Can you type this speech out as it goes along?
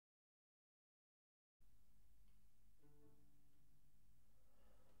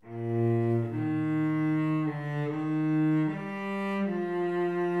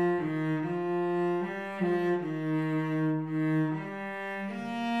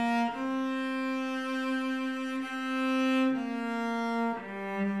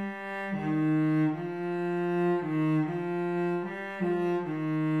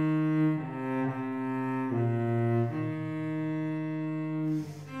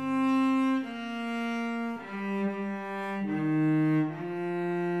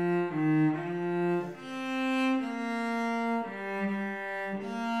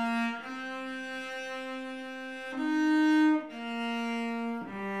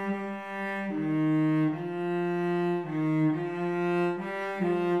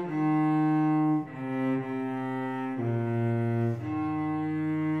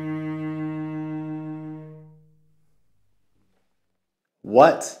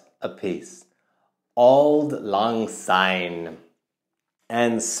What a piece. Auld Lang Syne.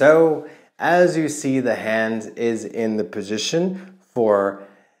 And so, as you see, the hand is in the position for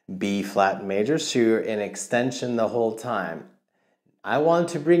B flat major, so you're in extension the whole time. I want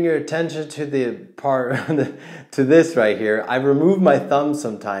to bring your attention to the part, to this right here. I remove my thumb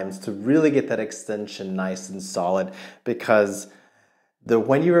sometimes to really get that extension nice and solid, because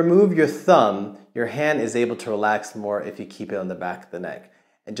when you remove your thumb, your hand is able to relax more if you keep it on the back of the neck.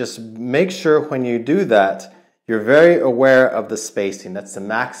 And just make sure when you do that, you're very aware of the spacing. That's to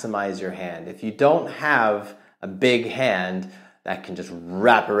maximize your hand. If you don't have a big hand that can just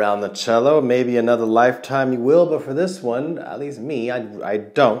wrap around the cello, maybe another lifetime you will, but for this one, at least me, I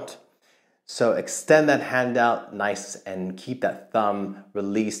don't. So extend that hand out nice and keep that thumb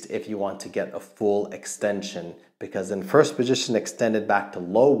released if you want to get a full extension, because in first position extended back to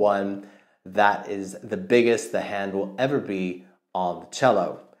low 1, that is the biggest the hand will ever be on the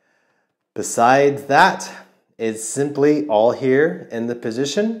cello. Besides that, it's simply all here in the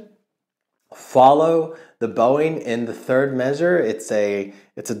position. Follow the bowing in the third measure. It's a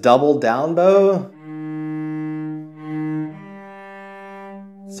double down bow.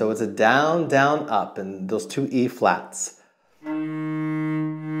 So it's a down, down, up, and those 2 E flats.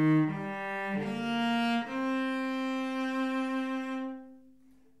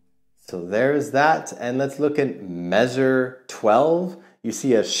 So there's that, and let's look at measure 12. You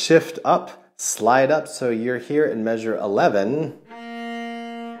see a shift up, slide up, so you're here in measure 11.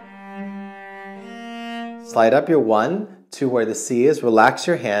 Slide up your 1 to where the C is, relax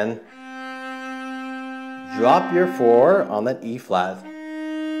your hand, drop your 4 on that E flat,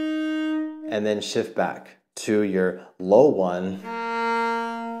 and then shift back to your low 1.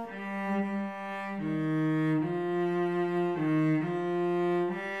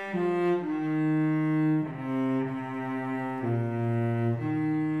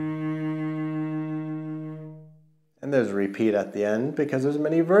 And there's a repeat at the end because there's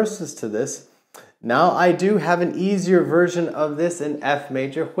many verses to this. Now I do have an easier version of this in F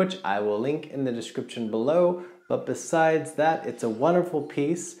major, which I will link in the description below. But besides that, it's a wonderful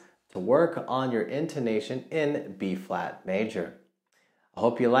piece to work on your intonation in B flat major. I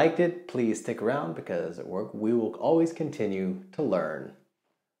hope you liked it. Please stick around because at work we will always continue to learn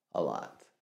a lot.